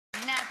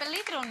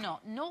Believe it or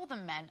not,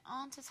 northern men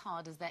aren't as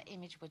hard as their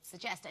image would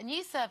suggest. A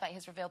new survey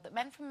has revealed that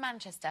men from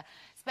Manchester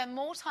spend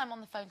more time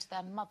on the phone to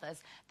their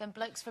mothers than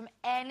blokes from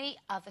any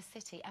other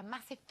city. A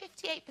massive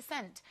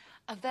 58%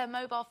 of their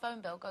mobile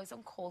phone bill goes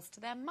on calls to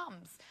their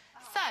mums.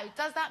 So,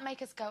 does that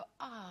make us go,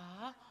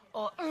 ah,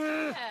 or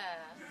yeah.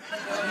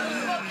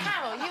 Well,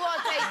 Carol, you are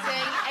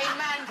dating a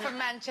man from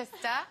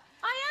Manchester.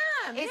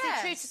 I am, Is he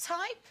true to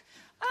type?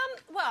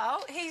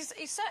 Well, he's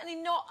certainly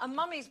not a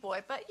mummy's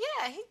boy, but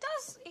yeah, he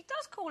does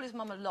call his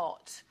mum a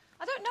lot.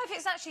 I don't know if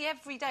it's actually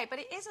every day, but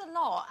it is a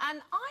lot,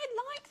 and I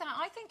like that.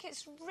 I think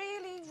it's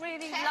really,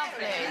 really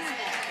lovely.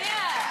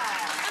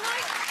 Yeah, and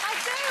I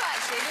do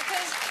actually,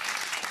 because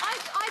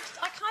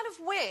I kind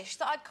of wish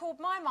that I'd called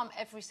my mum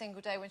every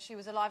single day when she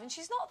was alive, and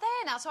she's not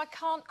there now, so I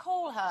can't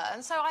call her.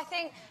 And so I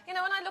think, you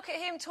know, when I look at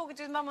him talking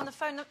to his mum on the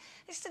phone,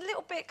 it's a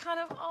little bit kind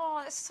of,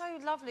 oh, it's so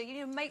lovely.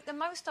 You know, make the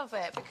most of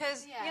it,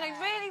 because, you know,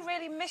 really,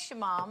 really miss your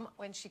mum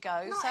when she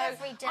goes. Not so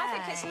every day. I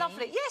think it's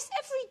lovely. Yes,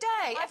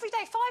 every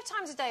day, 5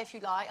 times a day if you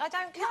like. I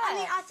don't care. No, I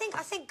mean,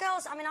 I think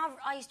girls, I mean,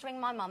 I used to ring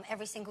my mum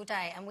every single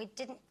day, and we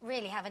didn't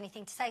really have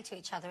anything to say to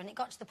each other, and it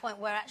got to the point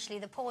where actually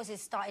the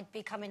pauses started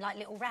becoming like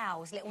little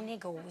rows, little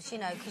niggles, you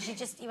know, because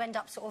you end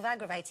up sort of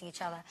aggravating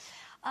each other.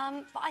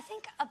 But I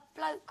think a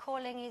bloke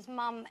calling his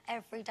mum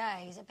every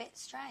day is a bit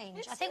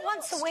strange. I think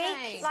once a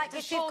week, like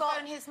if you've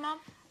got his mum.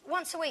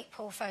 Once a week,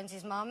 Paul phones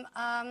his mum,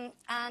 and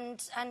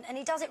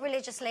he does it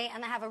religiously,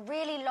 and they have a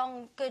really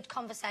long, good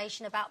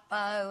conversation about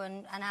Beau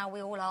and how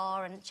we all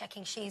are, and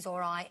checking she's all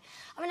right.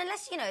 I mean,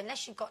 unless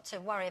you've got to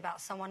worry about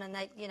someone and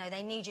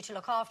they need you to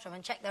look after them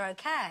and check they're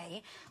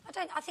okay,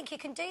 I think you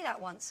can do that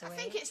once a week.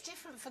 I think it's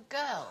different for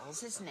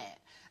girls, isn't it?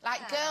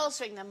 Like, girls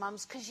ring their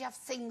mums because you have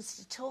things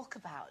to talk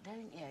about,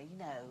 don't you?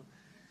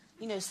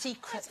 You know,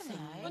 secret things.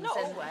 Well, not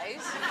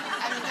always.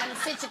 And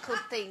physical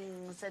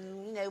things,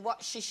 and, you know,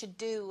 what she should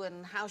do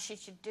and how she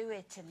should do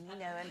it, and, you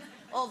know, and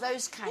all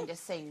those kind of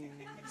things.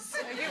 So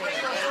you ring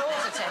your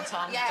daughter 10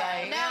 times a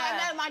day. No, I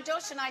know. My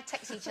daughter and I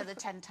text each other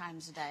 10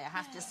 times a day, I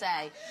have to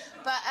say.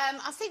 But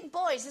I think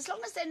boys, as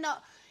long as they're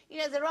not... You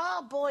know, there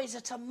are boys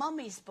that are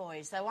mummy's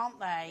boys, though, aren't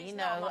they? You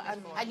know,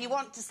 and you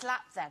want to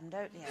slap them,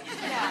 don't you?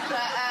 Yeah. But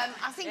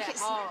I think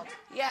it's hard.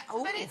 Yeah.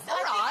 Ooh, But it's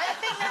all right. I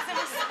think there's a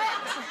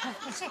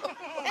respect.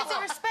 There's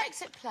a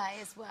respect at play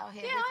as well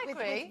here. Yeah, I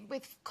agree.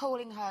 With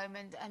calling home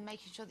and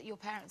making sure that your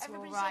parents are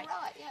all right.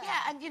 All right. Yeah.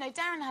 Yeah, and you know,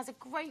 Darren has a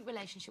great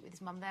relationship with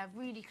his mum. They're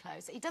really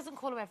close. He doesn't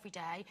call her every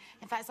day.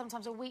 In fact,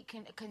 sometimes a week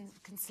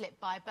can slip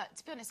by. But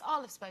to be honest,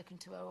 I'll have spoken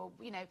to her. Or,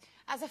 you know,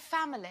 as a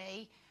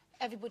family,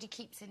 everybody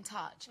keeps in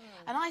touch.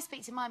 And I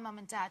speak to my mum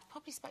and dad.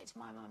 Probably spoke to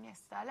my mum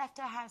yesterday. I left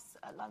her house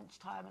at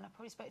lunchtime, and I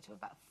probably spoke to her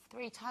about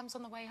 3 times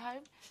on the way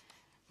home.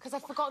 Because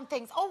I've forgotten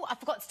things. Oh, I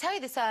forgot to tell you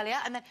this earlier.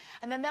 And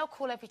then they'll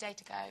call every day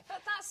to go.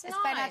 But that's Has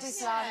nice. Ben had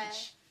his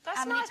lunch? That's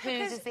How many nice poos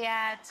because... has he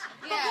had?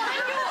 Yeah.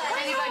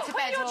 Then you go to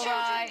bed all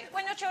right.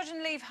 When your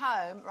children leave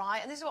home, right,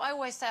 and this is what I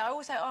always say,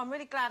 oh, I'm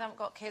really glad I haven't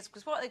got kids,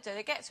 because what they do,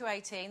 they get to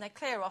 18, they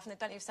clear off, and they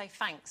don't even say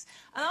thanks.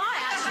 And I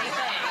actually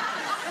think...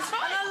 That's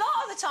right. And a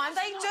lot of the time,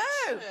 they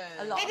do.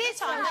 A lot of the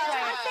time, they do.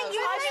 I think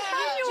you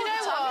do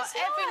know what? It's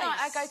Every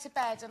night I nice. go to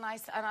bed and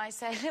I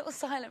say a little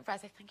silent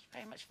prayer. I say, thank you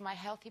very much for my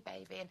healthy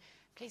baby, and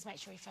please make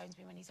sure he phones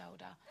me when he's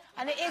older.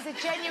 And it is a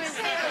genuine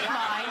fear of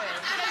mine.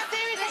 No,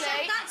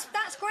 seriously.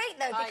 That's great,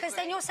 though, because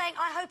then you're saying,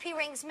 I hope he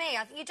rings me.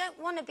 You don't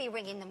want to be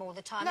ringing them all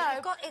the time.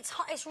 No.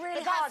 It's really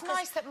But hard. that's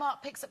nice that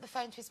Mark picks up the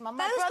phone to his mum.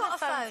 My Beau's brother got a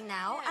phones... phone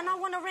now, and I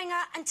want to ring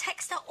her and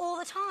text her all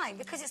the time,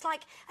 because it's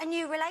like a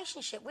new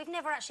relationship. We've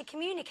never actually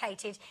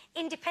communicated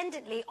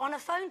independently on a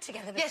phone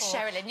together before. Yes,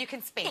 Sherilyn, you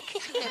can speak.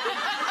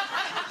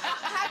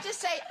 I have to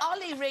say,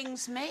 Ollie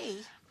rings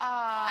me.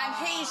 And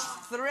he's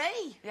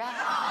 3. Yeah.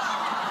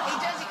 He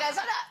does. He goes,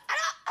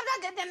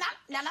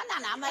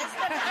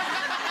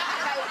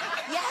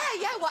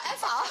 yeah,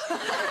 whatever.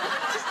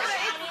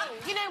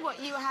 You know what?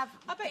 You have...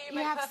 I bet you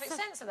make perfect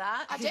sense of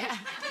that. I do. I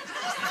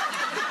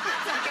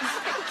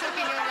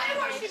know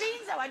what she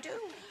means, though, I do.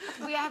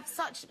 We have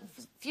such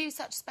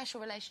such special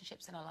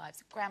relationships in our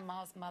lives.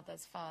 Grandmas,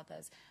 mothers,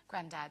 fathers,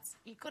 granddads.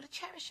 You've got to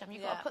cherish them.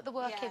 You've got to put the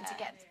work in to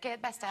get the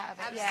best out of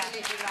it.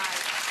 Absolutely right.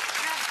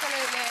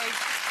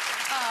 Absolutely.